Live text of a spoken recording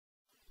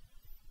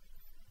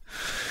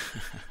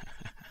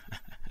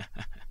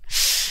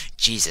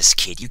Jesus,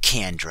 kid, you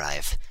can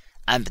drive.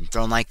 I haven't been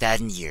thrown like that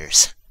in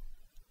years.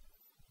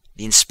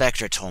 The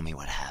inspector told me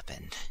what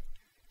happened.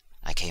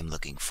 I came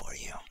looking for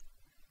you.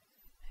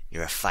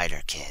 You're a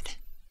fighter, kid.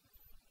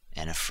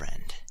 And a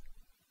friend.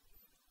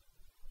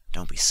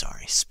 Don't be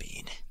sorry,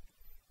 Speed.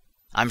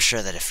 I'm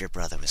sure that if your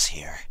brother was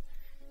here,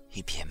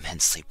 he'd be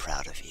immensely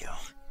proud of you.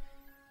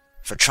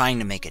 For trying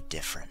to make a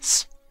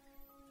difference.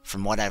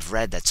 From what I've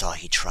read, that's all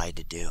he tried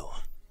to do.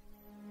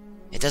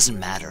 It doesn't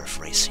matter if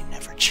racing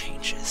never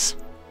changes.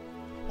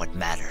 What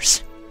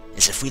matters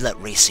is if we let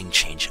racing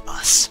change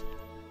us.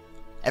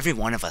 Every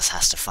one of us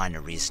has to find a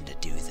reason to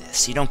do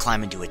this. You don't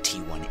climb into a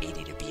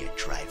T-180 to be a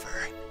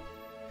driver.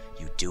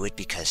 You do it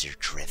because you're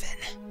driven.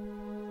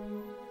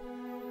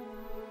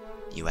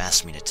 You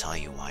asked me to tell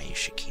you why you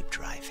should keep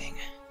driving.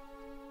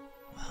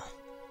 Well,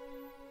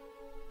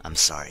 I'm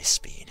sorry,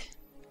 Speed.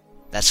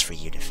 That's for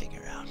you to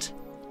figure out.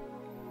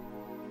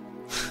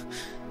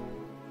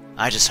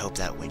 I just hope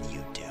that when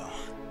you do,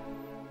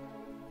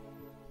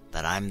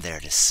 that I'm there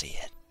to see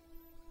it.